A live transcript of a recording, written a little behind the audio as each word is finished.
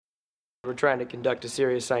We're trying to conduct a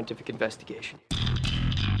serious scientific investigation.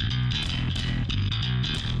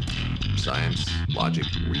 Science, logic,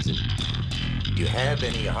 reason. Do you have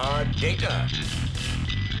any hard data?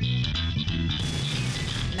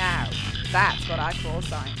 Now, that's what I call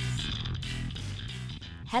science.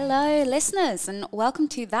 Hello, listeners, and welcome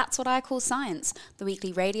to That's What I Call Science, the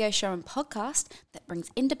weekly radio show and podcast that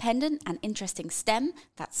brings independent and interesting STEM,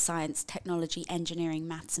 that's science, technology, engineering,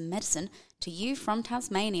 maths and medicine, to you from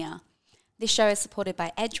Tasmania. This show is supported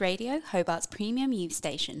by Edge Radio, Hobart's premium youth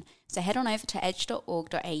station, so head on over to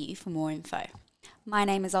edge.org.au for more info. My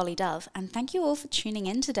name is Ollie Dove, and thank you all for tuning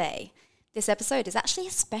in today. This episode is actually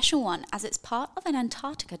a special one, as it's part of an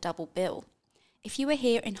Antarctica double bill. If you were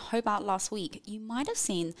here in Hobart last week, you might have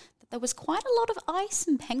seen that there was quite a lot of ice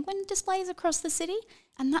and penguin displays across the city,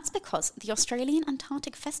 and that's because the Australian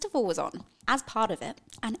Antarctic Festival was on. As part of it,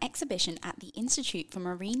 an exhibition at the Institute for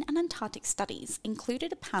Marine and Antarctic Studies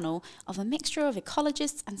included a panel of a mixture of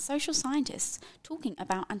ecologists and social scientists talking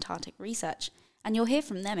about Antarctic research, and you'll hear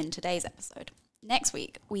from them in today's episode. Next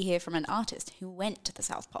week, we hear from an artist who went to the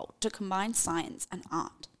South Pole to combine science and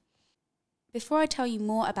art. Before I tell you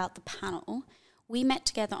more about the panel, we met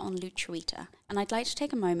together on Lutruwita, and I'd like to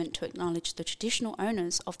take a moment to acknowledge the traditional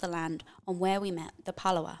owners of the land on where we met, the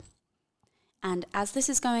Palawa. And as this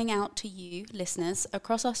is going out to you, listeners,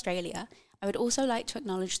 across Australia, I would also like to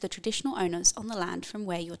acknowledge the traditional owners on the land from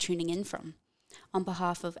where you're tuning in from. On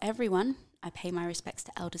behalf of everyone, I pay my respects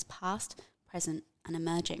to elders past, present, and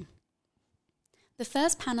emerging. The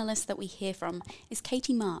first panellist that we hear from is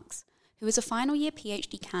Katie Marks, who is a final year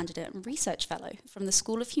PhD candidate and research fellow from the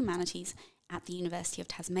School of Humanities at the University of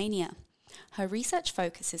Tasmania. Her research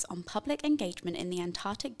focuses on public engagement in the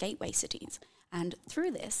Antarctic gateway cities, and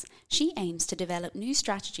through this, she aims to develop new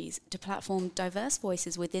strategies to platform diverse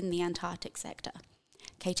voices within the Antarctic sector.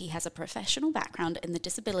 Katie has a professional background in the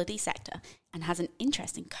disability sector and has an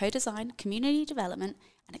interest in co-design, community development,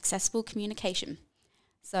 and accessible communication.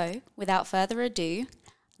 So, without further ado,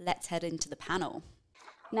 let's head into the panel.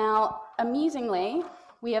 Now, amusingly,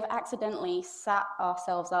 we have accidentally sat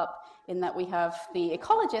ourselves up in that we have the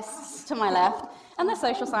ecologists to my left and the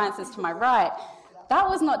social sciences to my right. That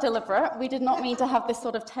was not deliberate. We did not mean to have this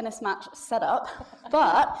sort of tennis match set up,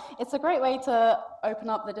 but it's a great way to open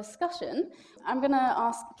up the discussion. I'm going to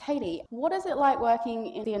ask Katie, what is it like working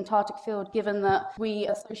in the Antarctic field, given that we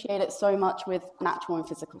associate it so much with natural and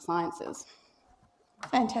physical sciences?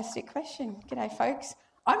 Fantastic question. G'day, folks.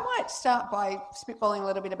 I might start by spitballing a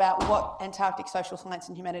little bit about what Antarctic social science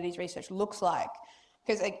and humanities research looks like,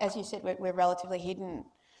 because as you said, we're relatively hidden.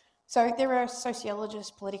 So there are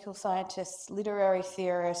sociologists, political scientists, literary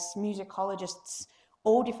theorists, musicologists,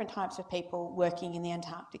 all different types of people working in the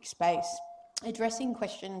Antarctic space, addressing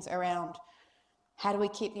questions around how do we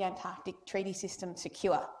keep the Antarctic treaty system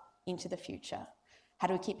secure into the future? How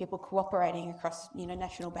do we keep people cooperating across,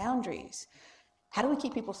 national boundaries? How do we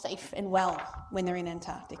keep people safe and well when they're in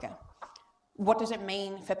Antarctica? What does it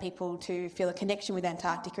mean for people to feel a connection with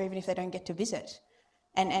Antarctica even if they don't get to visit?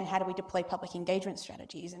 And how do we deploy public engagement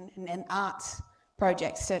strategies and arts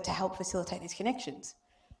projects to help facilitate these connections?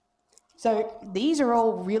 So these are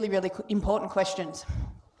all really, really important questions.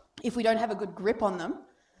 If we don't have a good grip on them,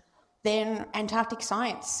 then Antarctic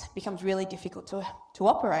science becomes really difficult to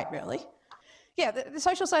operate, really. Yeah, the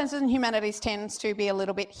social sciences and humanities tends to be a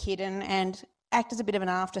little bit hidden and act as a bit of an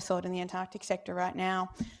afterthought in the Antarctic sector right now.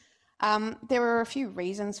 There are a few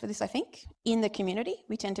reasons for this, I think. In the community,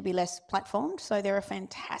 we tend to be less platformed, so there are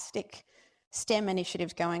fantastic STEM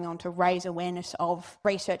initiatives going on to raise awareness of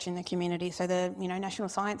research in the community. So the National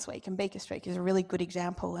Science Week and Beaker Street is a really good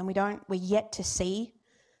example, and we're yet to see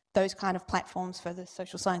those kind of platforms for the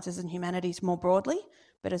social sciences and humanities more broadly,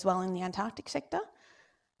 but as well in the Antarctic sector.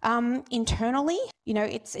 Internally,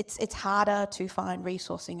 it's harder to find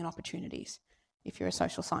resourcing and opportunities if you're a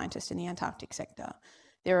social scientist in the Antarctic sector.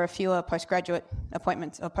 There are fewer postgraduate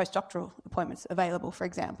appointments or postdoctoral appointments available, for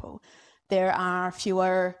example. There are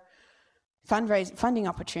fewer funding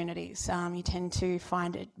opportunities. You tend to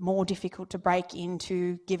find it more difficult to break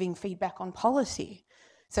into giving feedback on policy.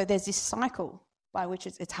 So there's this cycle by which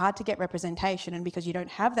it's hard to get representation, and because you don't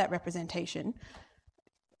have that representation,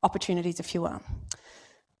 opportunities are fewer.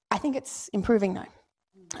 I think it's improving though.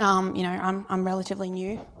 I'm relatively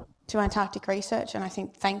new to Antarctic research, and I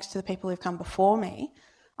think thanks to the people who've come before me,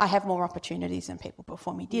 I have more opportunities than people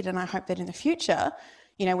before me did, and I hope that in the future,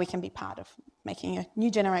 we can be part of making a new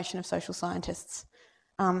generation of social scientists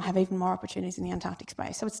have even more opportunities in the Antarctic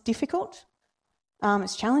space. So it's difficult,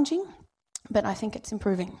 it's challenging, but I think it's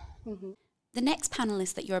improving. Mm-hmm. The next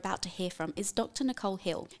panellist that you're about to hear from is Dr. Nicole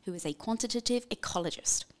Hill, who is a quantitative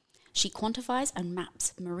ecologist. She quantifies and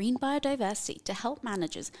maps marine biodiversity to help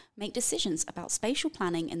managers make decisions about spatial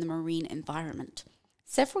planning in the marine environment.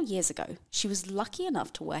 Several years ago, she was lucky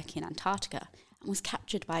enough to work in Antarctica and was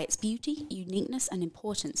captured by its beauty, uniqueness, and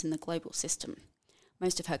importance in the global system.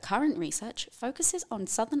 Most of her current research focuses on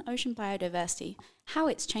Southern Ocean biodiversity, how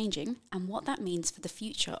it's changing, and what that means for the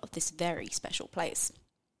future of this very special place.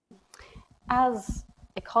 As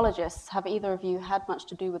ecologists, have either of you had much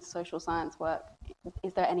to do with social science work?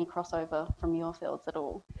 Is there any crossover from your fields at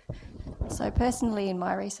all? So personally in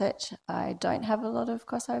my research, I don't have a lot of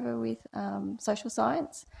crossover with social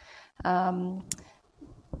science, but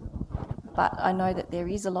I know that there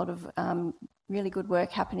is a lot of really good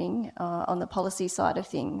work happening on the policy side of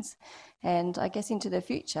things. And I guess into the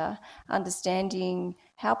future, understanding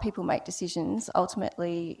how people make decisions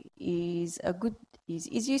ultimately is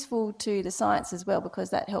useful to the science as well,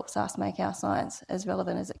 because that helps us make our science as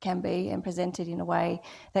relevant as it can be and presented in a way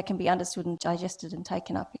that can be understood and digested and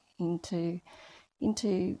taken up into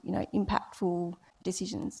impactful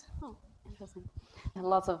decisions. Oh, interesting.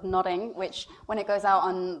 Lots of nodding, which when it goes out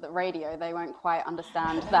on the radio, they won't quite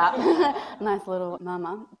understand that. Nice little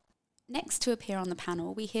murmur. Next to appear on the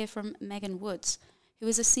panel, we hear from Megan Woods, who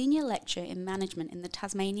is a senior lecturer in management in the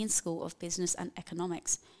Tasmanian School of Business and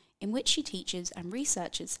Economics, in which she teaches and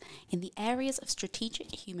researches in the areas of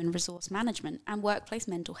strategic human resource management and workplace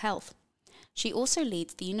mental health. She also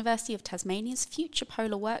leads the University of Tasmania's Future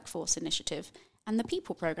Polar Workforce Initiative and the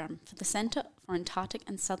People Programme for the Centre for Antarctic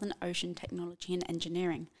and Southern Ocean Technology and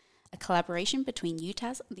Engineering, a collaboration between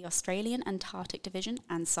UTAS, the Australian Antarctic Division,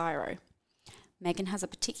 and CSIRO. Megan has a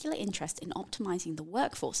particular interest in optimising the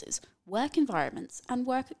workforces, work environments, and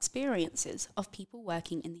work experiences of people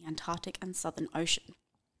working in the Antarctic and Southern Ocean.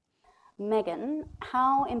 Megan,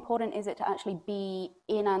 how important is it to actually be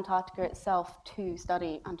in Antarctica itself to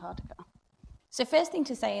study Antarctica? So first thing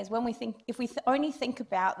to say is if we only think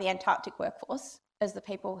about the Antarctic workforce as the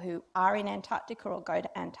people who are in Antarctica or go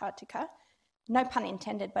to Antarctica, no pun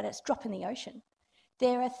intended, but it's drop in the ocean.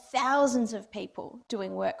 There are thousands of people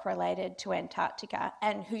doing work related to Antarctica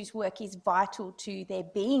and whose work is vital to their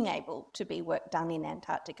being able to be work done in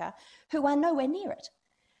Antarctica who are nowhere near it.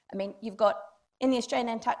 I mean, you've got, in the Australian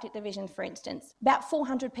Antarctic Division, for instance, about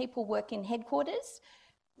 400 people work in headquarters.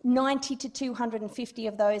 90 to 250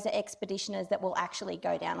 of those are expeditioners that will actually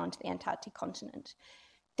go down onto the Antarctic continent.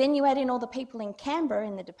 Then you add in all the people in Canberra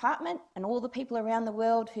in the department and all the people around the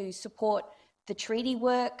world who support the treaty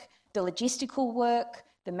work, the logistical work,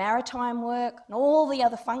 the maritime work, and all the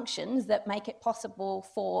other functions that make it possible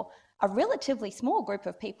for a relatively small group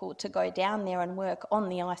of people to go down there and work on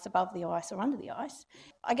the ice, above the ice, or under the ice.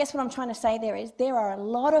 I guess what I'm trying to say there is there are a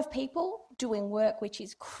lot of people doing work which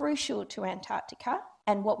is crucial to Antarctica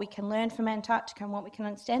and what we can learn from Antarctica and what we can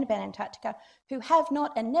understand about Antarctica, who have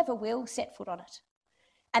not and never will set foot on it.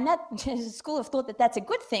 And that is a school of thought that that's a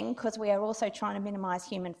good thing, because we are also trying to minimise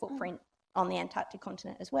human footprint on the Antarctic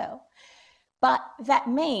continent as well. But that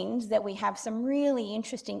means that we have some really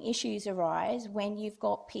interesting issues arise when you've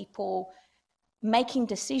got people making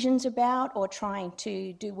decisions about or trying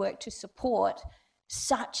to do work to support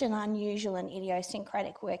such an unusual and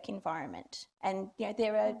idiosyncratic work environment. And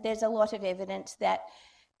there's a lot of evidence that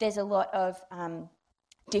there's a lot of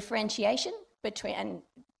differentiation between, and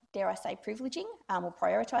dare I say privileging or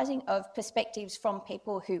prioritising of perspectives from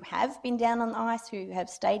people who have been down on the ice, who have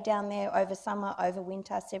stayed down there over summer, over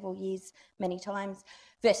winter, several years, many times,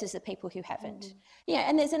 versus the people who haven't. Yeah,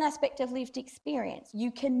 and there's an aspect of lived experience.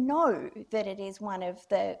 You can know that it is one of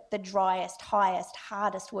the driest, highest,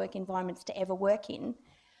 hardest work environments to ever work in,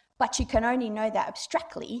 but you can only know that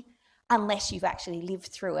abstractly unless you've actually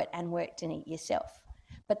lived through it and worked in it yourself.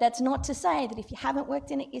 But that's not to say that if you haven't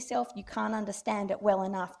worked in it yourself, you can't understand it well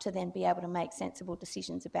enough to then be able to make sensible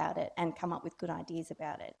decisions about it and come up with good ideas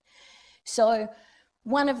about it. So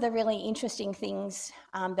one of the really interesting things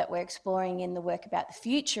that we're exploring in the work about the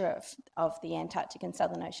future of the Antarctic and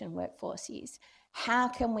Southern Ocean workforce is how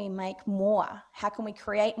can we make more, how can we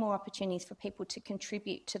create more opportunities for people to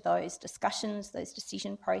contribute to those discussions, those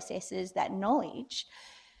decision processes, that knowledge,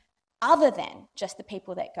 other than just the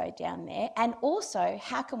people that go down there? And also,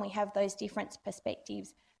 how can we have those different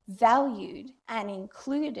perspectives valued and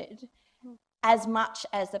included as much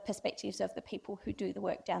as the perspectives of the people who do the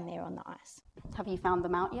work down there on the ice? Have you found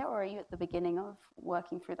them out yet, or are you at the beginning of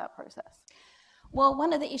working through that process? Well,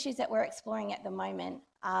 one of the issues that we're exploring at the moment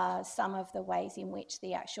are some of the ways in which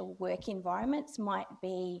the actual work environments might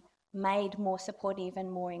be made more supportive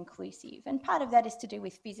and more inclusive. And part of that is to do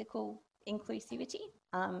with physical inclusivity.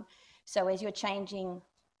 So as you're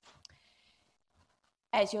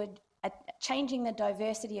changing the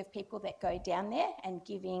diversity of people that go down there and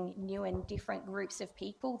giving new and different groups of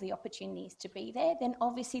people the opportunities to be there, then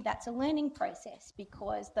obviously that's a learning process,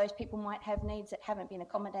 because those people might have needs that haven't been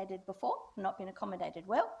accommodated before, not been accommodated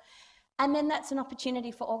well. And then that's an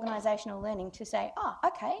opportunity for organisational learning to say, oh,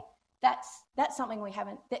 okay, that's something we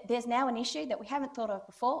haven't, there's now an issue that we haven't thought of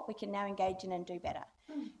before, we can now engage in and do better.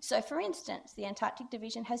 So for instance, the Antarctic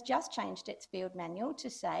Division has just changed its field manual to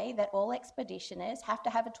say that all expeditioners have to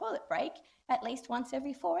have a toilet break at least once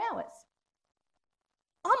every 4 hours.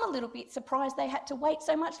 I'm a little bit surprised they had to wait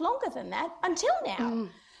so much longer than that until now.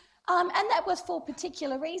 And that was for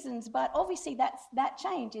particular reasons, but obviously that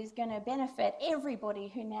change is going to benefit everybody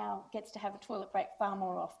who now gets to have a toilet break far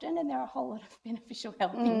more often, and there are a whole lot of beneficial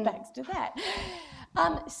health impacts to that.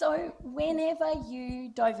 So whenever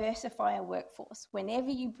you diversify a workforce, whenever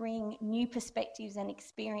you bring new perspectives and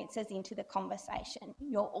experiences into the conversation,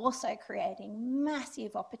 you're also creating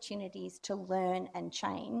massive opportunities to learn and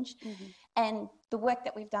change. And the work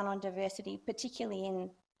that we've done on diversity, particularly in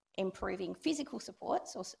improving physical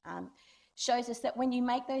supports, shows us that when you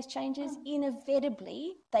make those changes,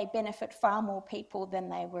 inevitably they benefit far more people than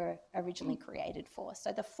they were originally created for.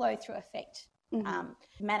 So the flow-through effect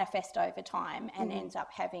manifests over time and ends up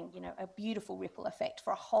having, a beautiful ripple effect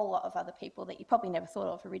for a whole lot of other people that you probably never thought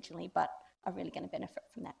of originally, but are really going to benefit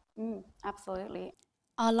from that. Absolutely.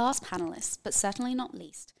 Our last panellist, but certainly not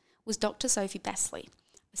least, was Dr. Sophie Bestley,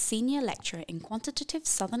 a senior lecturer in quantitative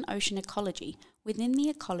Southern Ocean ecology within the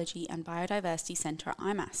Ecology and Biodiversity Centre at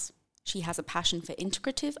IMAS. She has a passion for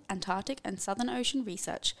integrative Antarctic and Southern Ocean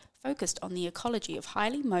research focused on the ecology of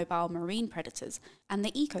highly mobile marine predators and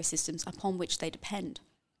the ecosystems upon which they depend.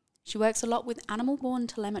 She works a lot with animal-borne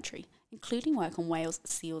telemetry, including work on whales,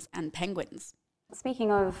 seals and penguins.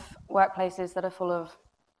 Speaking of workplaces that are full of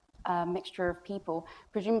a mixture of people,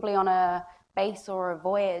 presumably on a base or a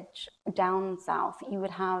voyage down south, you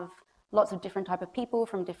would have lots of different type of people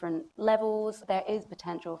from different levels. There is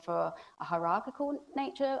potential for a hierarchical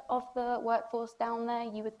nature of the workforce down there,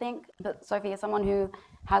 you would think. But Sophie, as someone who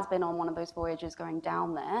has been on one of those voyages going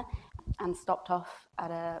down there and stopped off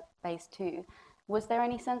at a base too, was there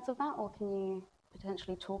any sense of that, or can you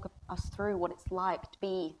potentially talk us through what it's like to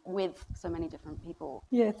be with so many different people?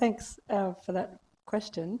 Yeah, thanks for that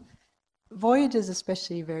question. Voyages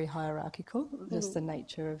especially very hierarchical. Just the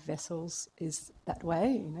nature of vessels is that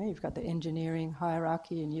way. You've got the engineering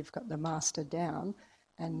hierarchy and you've got the master down,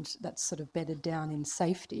 and that's sort of bedded down in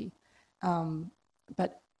safety.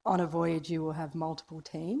 But on a voyage you will have multiple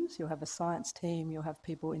teams. You'll have a science team, you'll have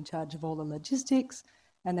people in charge of all the logistics,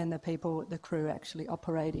 and then the crew actually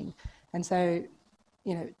operating. And so,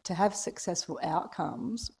 to have successful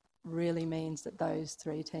outcomes really means that those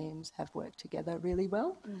three teams have worked together really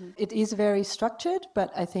well. It is very structured,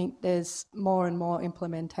 but I think there's more and more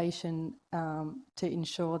implementation to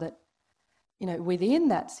ensure that, within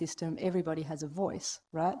that system, everybody has a voice,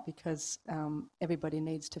 right? Because everybody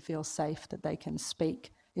needs to feel safe that they can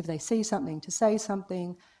speak. If they see something, to say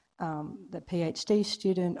something, the PhD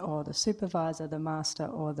student or the supervisor, the master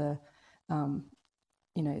or the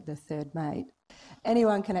third mate,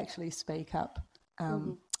 anyone can actually speak up.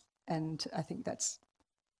 And I think that's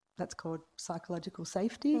called psychological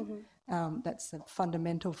safety. That's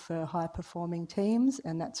fundamental for high-performing teams,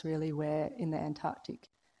 and that's really where, in the Antarctic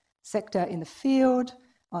sector, in the field,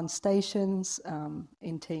 on stations,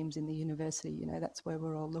 in teams in the university, that's where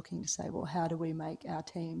we're all looking to say, well, how do we make our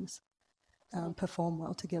teams perform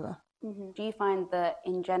well together? Do you find that,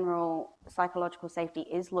 in general, psychological safety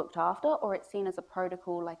is looked after, or it's seen as a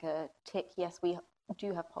protocol, like a tick, yes, we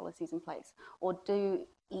do have policies in place, or do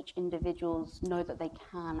each individuals know that they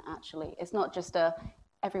can actually, it's not just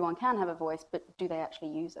everyone can have a voice, but do they actually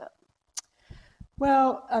use it?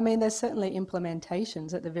 Well, there's certainly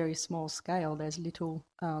implementations at the very small scale. There's little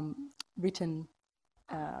written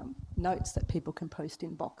notes that people can post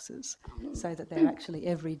in boxes so that they're actually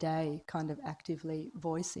every day kind of actively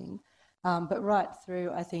voicing. But right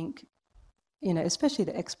through, I think, especially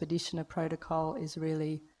the expeditioner protocol is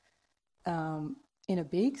really in a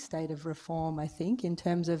big state of reform, I think, in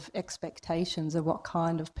terms of expectations of what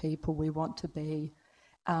kind of people we want to be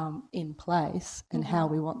in place and how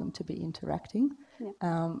we want them to be interacting.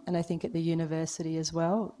 And I think at the university as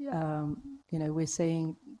well, we're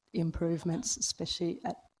seeing improvements, especially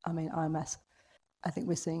at, IMAS. I think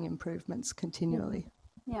we're seeing improvements continually.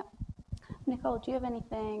 Yeah. Nicole, do you have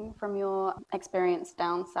anything from your experience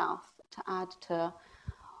down south to add to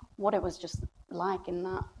what it was just like in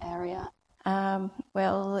that area?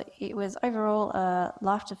 Well, it was overall a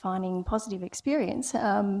life-defining positive experience,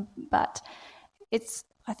 but it's,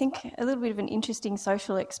 I think, a little bit of an interesting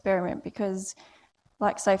social experiment because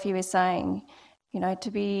like Sophie was saying, you know,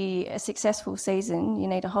 to be a successful season, you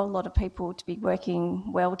need a whole lot of people to be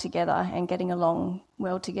working well together and getting along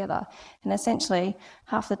well together. And essentially,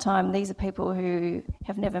 half the time, these are people who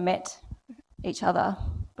have never met each other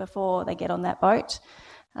before they get on that boat.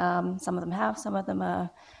 Some of them have, some of them are,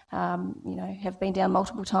 you know, have been down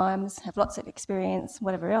multiple times, have lots of experience,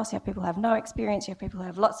 whatever else. You have people who have no experience, you have people who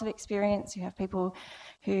have lots of experience, you have people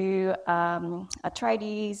who are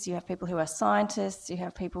tradies, you have people who are scientists, you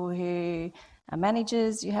have people who are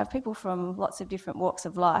managers, you have people from lots of different walks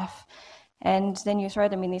of life. And then you throw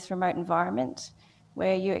them in this remote environment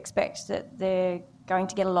where you expect that they're going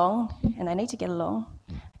to get along, and they need to get along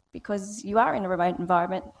because you are in a remote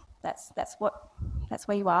environment. That's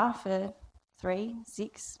where you are for 3,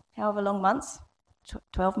 6, however long months,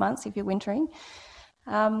 12 months if you're wintering.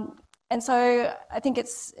 And so I think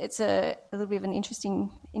it's a little bit of an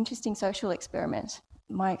interesting social experiment.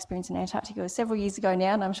 My experience in Antarctica was several years ago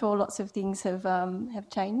now, and I'm sure lots of things have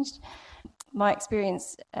changed. My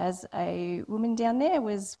experience as a woman down there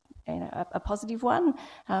was, you know, a positive one,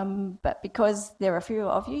 but because there are fewer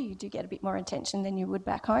of you, you do get a bit more attention than you would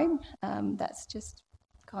back home. That's just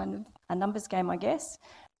kind of a numbers game, I guess.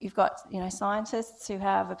 You've got, you know, scientists who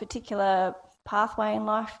have a particular pathway in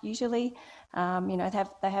life usually. You know,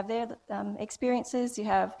 they have their experiences. You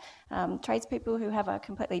have tradespeople who have a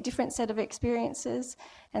completely different set of experiences.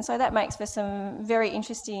 And so that makes for some very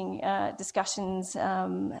interesting discussions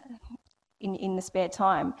in the spare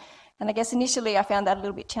time. And I guess initially I found that a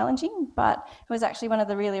little bit challenging, but it was actually one of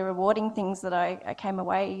the really rewarding things that I came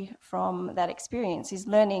away from that experience, is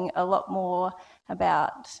learning a lot more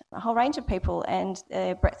about a whole range of people and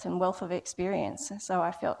their breadth and wealth of experience. So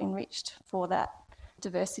I felt enriched for that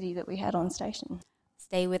diversity that we had on station.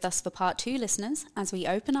 Stay with us for part 2, listeners, as we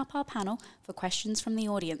open up our panel for questions from the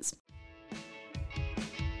audience.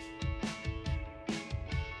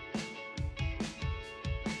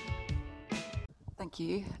 Thank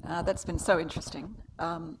you. That's been so interesting.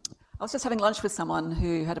 I was just having lunch with someone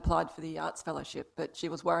who had applied for the Arts Fellowship, but she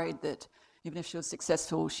was worried that even if she was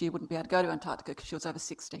successful, she wouldn't be able to go to Antarctica because she was over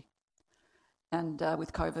 60. And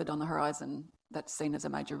with COVID on the horizon, that's seen as a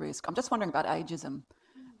major risk. I'm just wondering about ageism.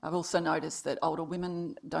 I've also noticed that older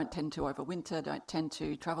women don't tend to overwinter, don't tend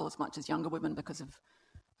to travel as much as younger women because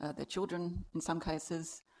of their children in some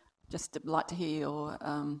cases. Just like to hear your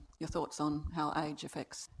thoughts on how age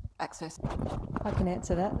affects access. I can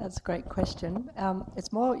answer that. That's a great question.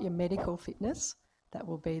 It's more your medical fitness that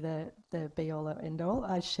will be the be-all or end-all.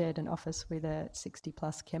 I shared an office with a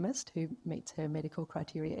 60-plus chemist who meets her medical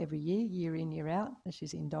criteria every year, year in, year out.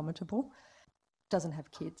 She's indomitable. Doesn't have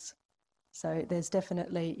kids. So there's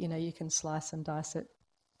definitely, you know, you can slice and dice it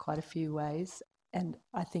quite a few ways. And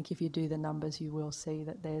I think if you do the numbers, you will see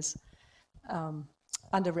that there's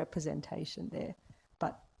underrepresentation there,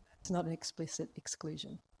 but it's not an explicit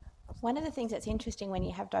exclusion. One of the things that's interesting when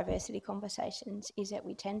you have diversity conversations is that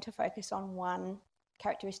we tend to focus on one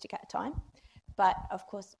characteristic at a time. But of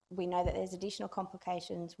course, we know that there's additional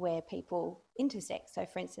complications where people intersect. So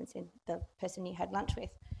for instance, in the person you had lunch with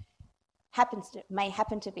may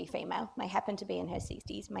happen to be female, may happen to be in her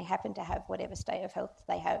 60s, may happen to have whatever state of health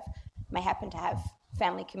they have, may happen to have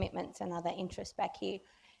family commitments and other interests back here.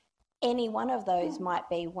 Any one of those might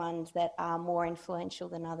be ones that are more influential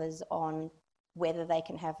than others on whether they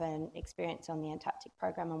can have an experience on the Antarctic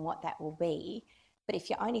program and what that will be. But if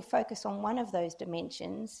you only focus on one of those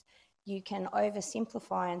dimensions, you can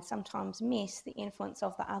oversimplify and sometimes miss the influence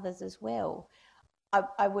of the others as well.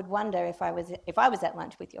 I would wonder if I was at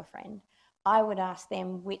lunch with your friend, I would ask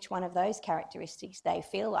them which one of those characteristics they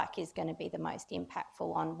feel like is going to be the most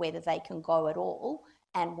impactful on whether they can go at all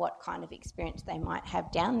and what kind of experience they might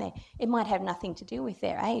have down there. It might have nothing to do with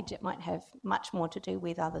their age. It might have much more to do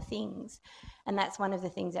with other things. And that's one of the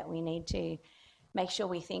things that we need to make sure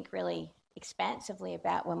we think really expansively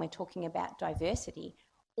about when we're talking about diversity.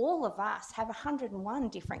 All of us have 101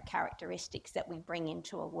 different characteristics that we bring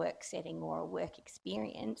into a work setting or a work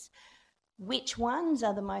experience. Which ones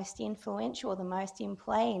are the most influential or the most in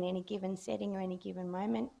play in any given setting or any given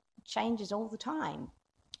moment changes all the time.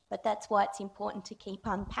 But that's why it's important to keep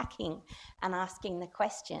unpacking and asking the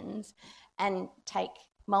questions and take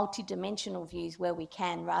multidimensional views where we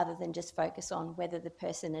can, rather than just focus on whether the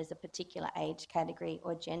person is a particular age category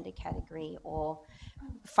or gender category or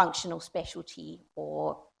functional specialty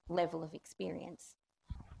or level of experience.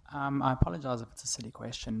 I apologise if it's a silly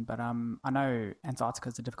question, but I know Antarctica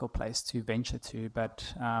is a difficult place to venture to,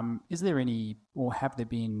 but is there any, or have there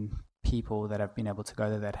been people that have been able to go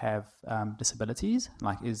there that have disabilities?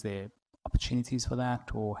 Like, is there opportunities for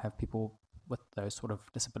that, or have people with those sort of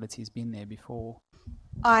disabilities been there before?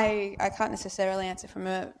 I can't necessarily answer from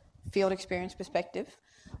a field experience perspective,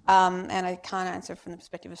 and I can't answer from the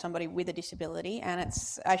perspective of somebody with a disability. And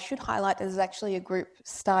I should highlight there's actually a group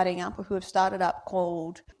starting up, or who have started up,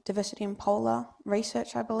 called Diversity in Polar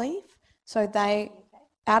Research, I believe. So they,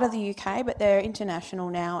 out of the UK, but they're international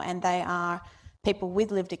now, and they are people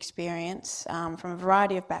with lived experience from a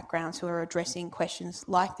variety of backgrounds who are addressing questions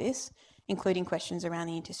like this, including questions around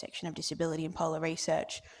the intersection of disability and polar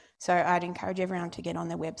research. So I'd encourage everyone to get on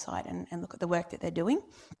their website and look at the work that they're doing.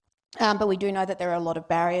 But we do know that there are a lot of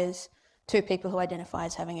barriers to people who identify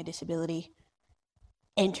as having a disability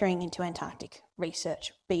entering into Antarctic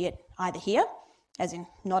research, be it either here, as in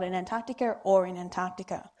not in Antarctica, or in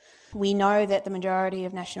Antarctica. We know that the majority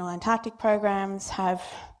of national Antarctic programs have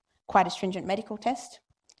quite a stringent medical test.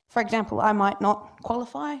 For example, I might not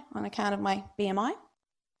qualify on account of my BMI.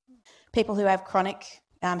 People who have chronic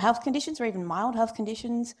health conditions, or even mild health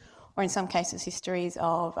conditions, or in some cases histories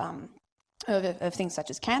of things such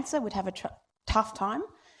as cancer, would have a tough time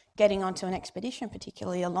getting onto an expedition,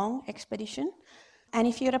 particularly a long expedition. And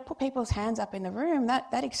if you were to put people's hands up in the room,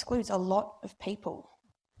 that excludes a lot of people.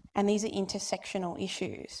 And these are intersectional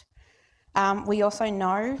issues. We also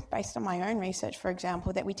know, based on my own research, for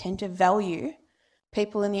example, that we tend to value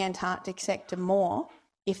people in the Antarctic sector more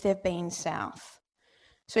if they've been south.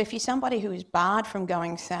 So if you're somebody who is barred from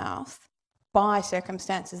going south by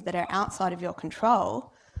circumstances that are outside of your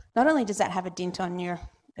control, not only does that have a dint on your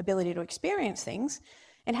ability to experience things,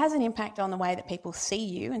 it has an impact on the way that people see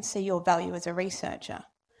you and see your value as a researcher.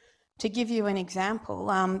 To give you an example,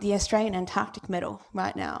 the Australian Antarctic Medal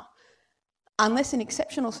right now, unless in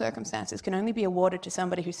exceptional circumstances, can only be awarded to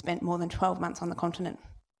somebody who spent more than 12 months on the continent.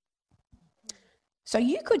 So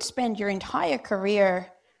you could spend your entire career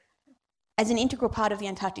as an integral part of the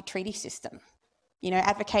Antarctic Treaty System,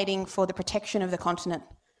 advocating for the protection of the continent.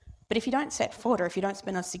 But if you don't set foot, or if you don't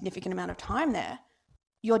spend a significant amount of time there,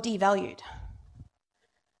 you're devalued.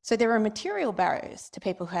 So there are material barriers to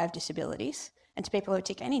people who have disabilities and to people who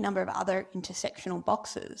tick any number of other intersectional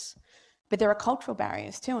boxes. But there are cultural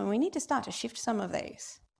barriers too, and we need to start to shift some of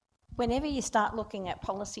these. Whenever you start looking at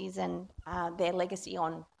policies and their legacy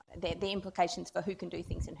on the implications for who can do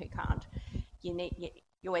things and who can't,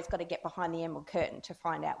 you always got to get behind the emerald curtain to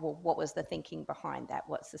find out, well, what was the thinking behind that?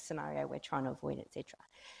 What's the scenario we're trying to avoid, etc.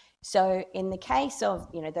 So in the case of,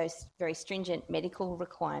 those very stringent medical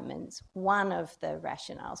requirements, one of the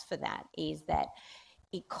rationales for that is that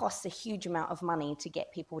it costs a huge amount of money to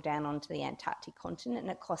get people down onto the Antarctic continent,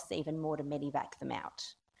 and it costs even more to medevac them out.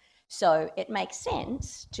 So it makes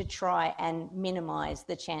sense to try and minimise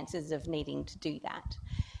the chances of needing to do that.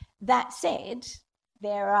 That said,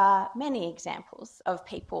 there are many examples of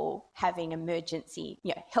people having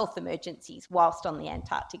health emergencies whilst on the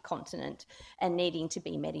Antarctic continent and needing to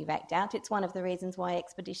be medevaced out. It's one of the reasons why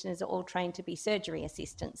expeditioners are all trained to be surgery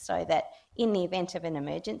assistants, so that in the event of an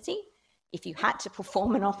emergency, if you had to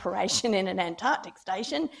perform an operation in an Antarctic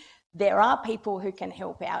station, there are people who can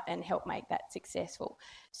help out and help make that successful.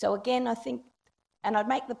 So again, I think, and I'd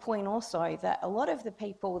make the point also that a lot of the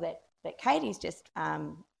people that Katie's just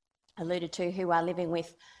alluded to, who are living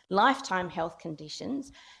with lifetime health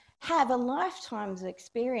conditions, have a lifetime's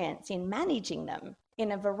experience in managing them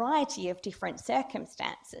in a variety of different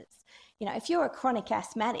circumstances. If you're a chronic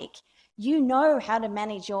asthmatic, you know how to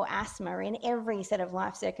manage your asthma in every set of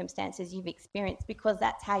life circumstances you've experienced, because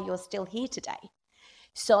that's how you're still here today.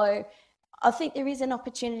 So I think there is an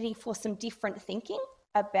opportunity for some different thinking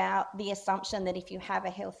about the assumption that if you have a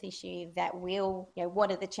health issue, that will,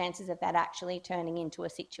 what are the chances of that actually turning into a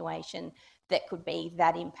situation that could be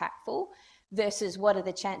that impactful, versus what are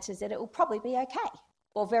the chances that it will probably be okay,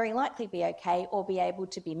 or very likely be okay, or be able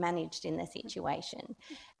to be managed in the situation.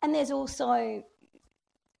 And there's also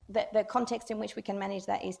the context in which we can manage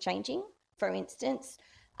that is changing. For instance,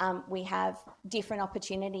 we have different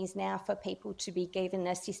opportunities now for people to be given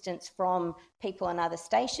assistance from people on other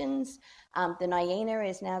stations. The Nyena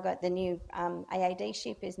has now got the new AAD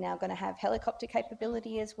ship is now going to have helicopter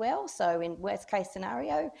capability as well. So in worst case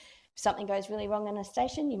scenario, if something goes really wrong on a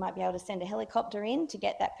station, you might be able to send a helicopter in to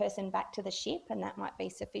get that person back to the ship, and that might be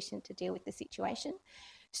sufficient to deal with the situation.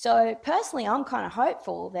 So personally, I'm kind of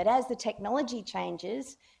hopeful that as the technology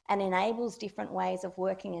changes and enables different ways of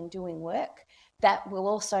working and doing work, that we'll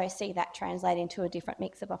also see that translate into a different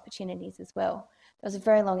mix of opportunities as well. That was a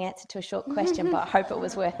very long answer to a short question, but I hope it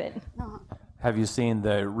was worth it. Have you seen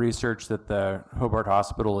the research that the Hobart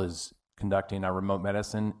Hospital is conducting on remote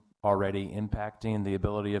medicine already impacting the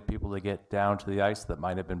ability of people to get down to the ice that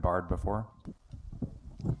might have been barred before?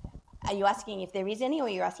 Are you asking if there is any, or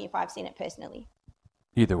you're asking if I've seen it personally?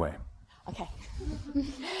 Either way. Okay.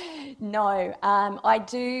 No, I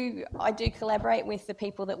do collaborate with the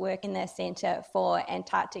people that work in the Centre for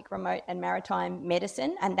Antarctic Remote and Maritime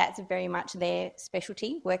Medicine, and that's very much their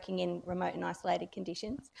specialty, working in remote and isolated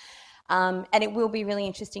conditions. And it will be really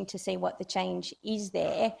interesting to see what the change is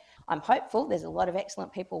there. I'm hopeful. There's a lot of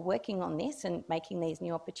excellent people working on this and making these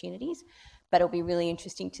new opportunities, but it'll be really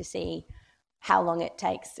interesting to see how long it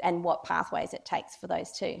takes and what pathways it takes for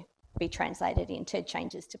those to be translated into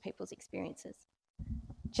changes to people's experiences.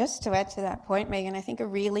 Just to add to that point, Megan, I think a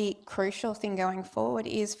really crucial thing going forward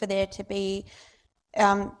is for there to be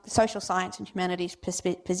social science and humanities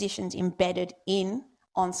positions embedded in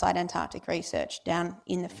on-site Antarctic research down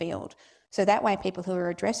in the field. So that way people who are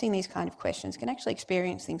addressing these kind of questions can actually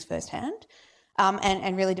experience things firsthand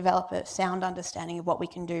and really develop a sound understanding of what we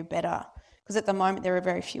can do better. Because at the moment there are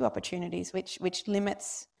very few opportunities, which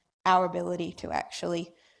limits our ability to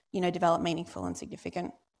actually, develop meaningful and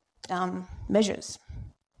significant measures.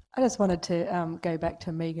 I just wanted to go back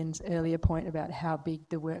to Megan's earlier point about how big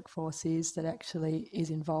the workforce is that actually is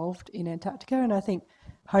involved in Antarctica. And I think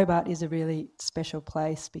Hobart is a really special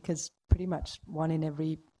place because pretty much 1 in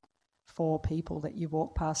every 4 people that you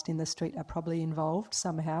walk past in the street are probably involved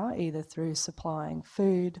somehow, either through supplying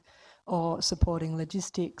food or supporting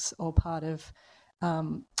logistics or part of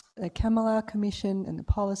the Kamilar Commission and the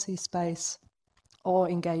policy space, or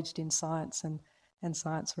engaged in science and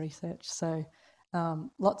science research. So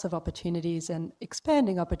lots of opportunities and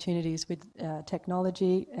expanding opportunities with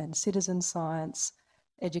technology and citizen science,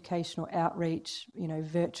 educational outreach,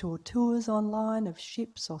 virtual tours online of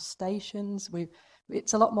ships or stations.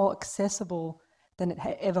 It's a lot more accessible than it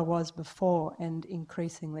ever was before, and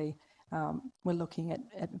increasingly we're looking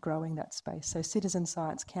at growing that space. So citizen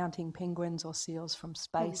science, counting penguins or seals from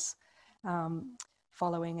space,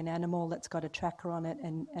 following an animal that's got a tracker on it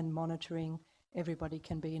and monitoring. Everybody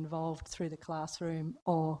can be involved through the classroom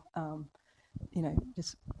or,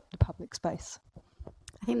 just the public space.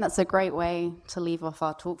 I think that's a great way to leave off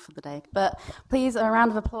our talk for the day. But please, a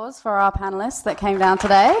round of applause for our panellists that came down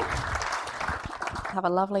today. Have a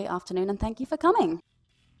lovely afternoon and thank you for coming.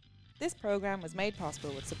 This programme was made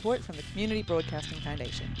possible with support from the Community Broadcasting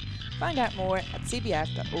Foundation. Find out more at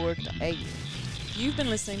cbf.org.au. You've been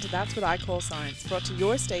listening to That's What I Call Science, brought to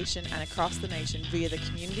your station and across the nation via the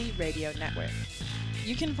Community Radio Network.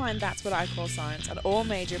 You can find That's What I Call Science on all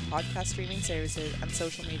major podcast streaming services and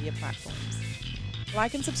social media platforms.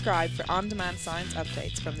 Like and subscribe for on-demand science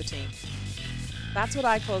updates from the team. That's What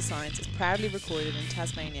I Call Science is proudly recorded in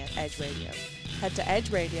Tasmania at Edge Radio. Head to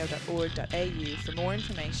edgeradio.org.au for more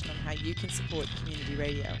information on how you can support community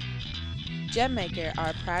radio. GemMaker are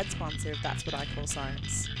a proud sponsor of That's What I Call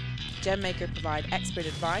Science. GemMaker provide expert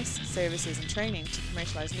advice, services and training to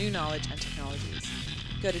commercialise new knowledge and technologies.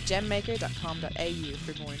 Go to gemmaker.com.au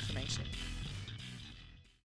for more information.